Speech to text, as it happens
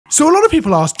So a lot of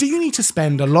people ask, do you need to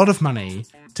spend a lot of money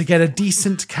to get a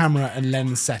decent camera and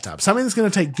lens setup? Something that's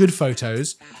going to take good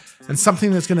photos and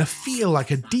something that's going to feel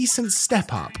like a decent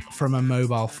step up from a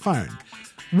mobile phone?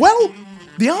 Well,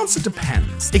 the answer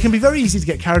depends. It can be very easy to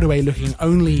get carried away looking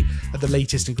only at the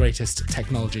latest and greatest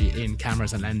technology in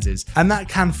cameras and lenses, and that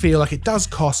can feel like it does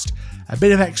cost a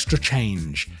bit of extra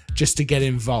change just to get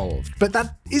involved. But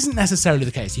that isn't necessarily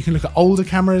the case. You can look at older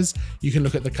cameras, you can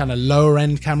look at the kind of lower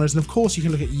end cameras, and of course you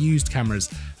can look at used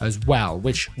cameras as well,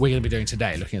 which we're going to be doing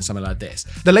today, looking at something like this.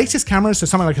 The latest cameras, so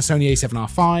something like a Sony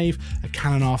a7R5, a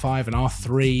Canon R5, an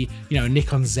R3, a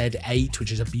Nikon Z8,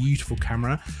 which is a beautiful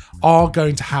camera, are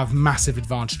going to have massive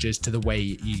advantages to the way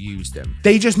you use them.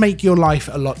 They just make your life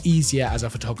a lot easier as a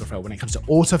photographer. When it comes to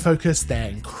autofocus, they're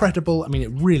incredible. I mean,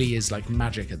 it really is like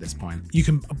magic at this point. You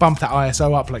can bump that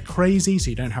ISO up like crazy,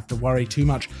 so you don't have to worry too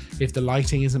much if the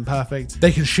lighting isn't perfect.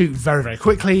 They can shoot very, very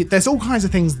quickly. There's all kinds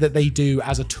of things that they do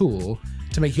as a tool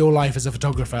to make your life as a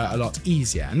photographer a lot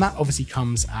easier, and that obviously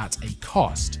comes at a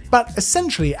cost. But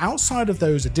essentially, outside of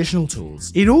those additional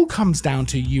tools, it all comes down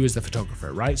to you as the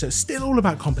photographer, right? So it's still all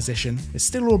about composition, it's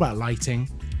still all about lighting,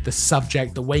 the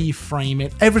subject, the way you frame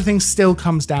it, everything still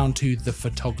comes down to the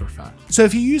photographer. So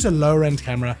if you use a lower end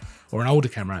camera or an older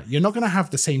camera, you're not going to have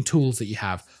the same tools that you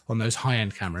have on those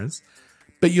high-end cameras,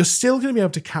 but you're still going to be able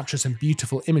to capture some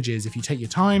beautiful images if you take your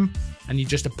time and you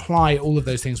just apply all of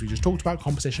those things we just talked about: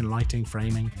 composition, lighting,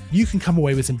 framing. You can come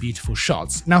away with some beautiful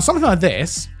shots. Now, something like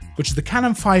this, which is the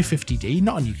Canon 550D,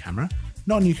 not a new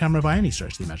camera by any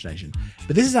stretch of the imagination,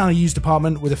 but this is on a used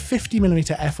apartment with a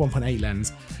 50mm f1.8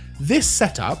 lens. This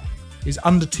setup is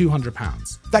under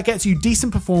 £200. That gets you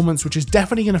decent performance, which is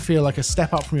definitely going to feel like a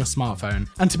step up from your smartphone.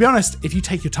 And to be honest, if you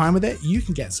take your time with it, you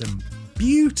can get some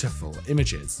beautiful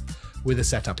images with a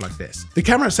setup like this. The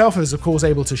camera itself is of course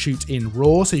able to shoot in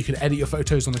RAW, so you can edit your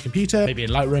photos on the computer, maybe in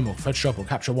Lightroom or Photoshop or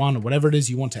Capture One or whatever it is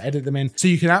you want to edit them in, so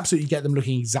you can absolutely get them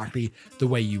looking exactly the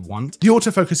way you want. The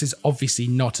autofocus is obviously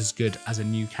not as good as a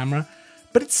new camera,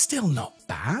 but it's still not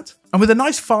bad. And with a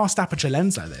nice fast aperture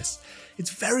lens like this, it's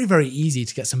very, very easy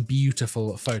to get some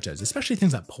beautiful photos, especially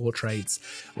things like portraits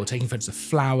or taking photos of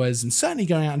flowers, and certainly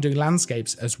going out and doing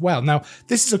landscapes as well. Now,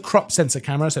 this is a crop sensor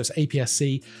camera, so it's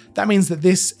APS-C. That means that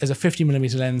this, as a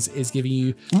 50mm lens, is giving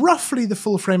you roughly the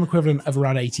full frame equivalent of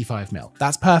around 85mm.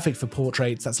 That's perfect for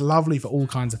portraits, that's lovely for all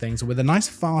kinds of things. And with a nice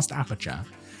fast aperture,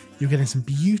 you're getting some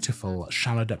beautiful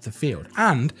shallow depth of field.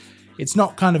 And it's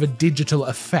not kind of a digital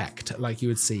effect like you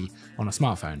would see on a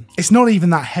smartphone. It's not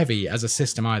even that heavy as a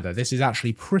system either. This is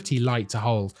actually pretty light to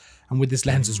hold. And with this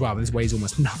lens as well, this weighs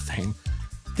almost nothing.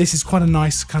 This is quite a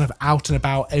nice kind of out and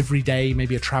about everyday,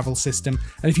 maybe a travel system.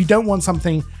 And if you don't want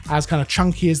something as kind of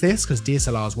chunky as this, because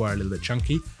DSLRs were a little bit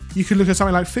chunky, you could look at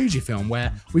something like Fujifilm,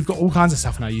 where we've got all kinds of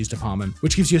stuff in our used apartment,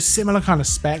 which gives you a similar kind of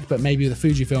spec, but maybe with a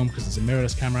Fujifilm, because it's a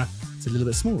mirrorless camera, it's a little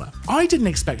bit smaller. I didn't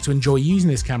expect to enjoy using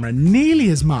this camera nearly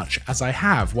as much as I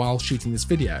have while shooting this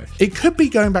video. It could be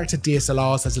going back to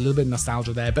DSLRs, there's a little bit of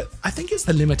nostalgia there, but I think it's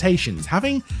the limitations.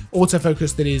 Having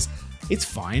autofocus that is, it's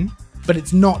fine, but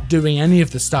it's not doing any of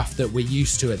the stuff that we're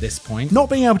used to at this point. Not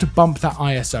being able to bump that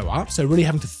ISO up, so really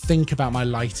having to think about my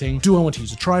lighting. Do I want to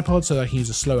use a tripod so that I can use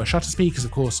a slower shutter speed? Because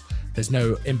of course, there's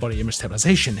no in-body image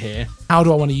stabilization here. How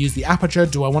do I want to use the aperture?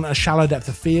 Do I want a shallow depth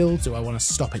of field? Do I want to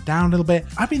stop it down a little bit?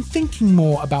 I've been thinking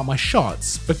more about my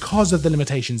shots because of the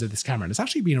limitations of this camera, and it's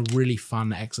actually been a really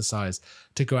fun exercise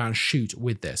to go out and shoot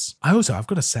with this. I've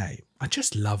got to say, I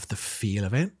just love the feel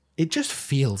of it. It just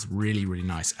feels really, really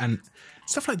nice. And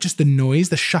stuff like just the noise,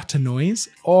 the shutter noise.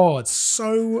 Oh, it's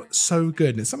so, so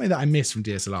good. And it's something that I miss from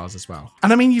DSLRs as well.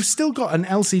 And I mean, you've still got an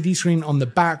LCD screen on the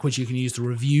back, which you can use to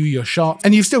review your shot.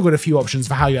 And you've still got a few options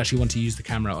for how you actually want to use the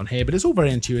camera on here, but it's all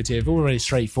very intuitive, all very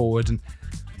straightforward. And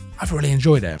I've really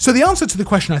enjoyed it. So the answer to the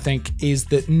question, I think, is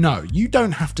that no, you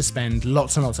don't have to spend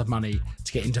lots and lots of money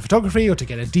to get into photography or to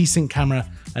get a decent camera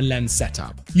and lens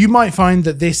setup. You might find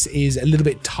that this is a little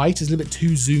bit tight, it's a little bit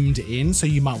too zoomed in, so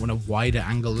you might want a wider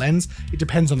angle lens. It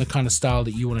depends on the kind of style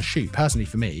that you want to shoot. Personally,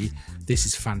 for me, this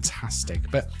is fantastic.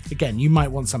 But again, you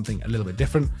might want something a little bit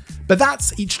different, but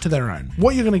that's each to their own.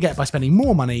 What you're going to get by spending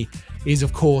more money is,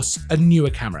 of course, a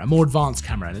newer camera, a more advanced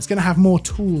camera, and it's going to have more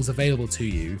tools available to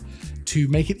you to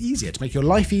make it easier, to make your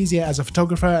life easier as a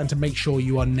photographer and to make sure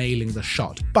you are nailing the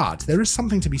shot. But there is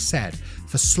something to be said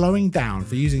for slowing down,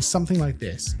 for using something like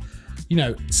this. You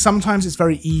know, sometimes it's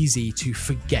very easy to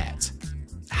forget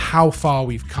how far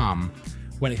we've come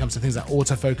when it comes to things like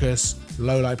autofocus,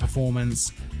 low light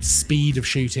performance, speed of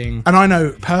shooting. And I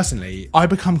know personally, I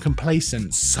become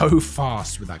complacent so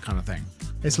fast with that kind of thing.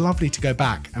 It's lovely to go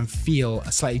back and feel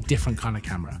a slightly different kind of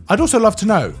camera. I'd also love to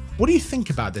know, what do you think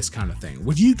about this kind of thing?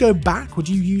 Would you go back? Would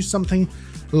you use something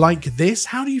like this?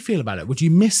 How do you feel about it? Would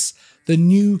you miss the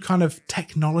new kind of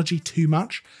technology too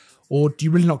much? Or do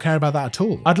you really not care about that at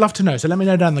all? I'd love to know, so let me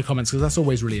know down in the comments because that's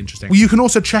always really interesting. Well, you can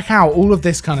also check out all of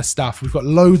this kind of stuff. We've got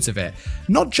loads of it.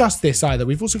 Not just this either,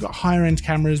 we've also got higher end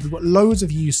cameras, we've got loads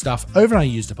of used stuff over in our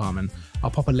used department.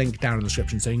 I'll pop a link down in the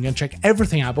description so you can go and check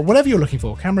everything out. But whatever you're looking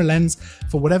for, camera lens,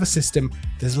 for whatever system,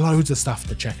 there's loads of stuff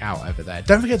to check out over there.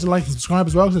 Don't forget to like and subscribe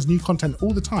as well because there's new content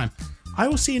all the time. I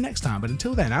will see you next time, but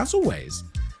until then, as always,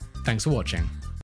 thanks for watching.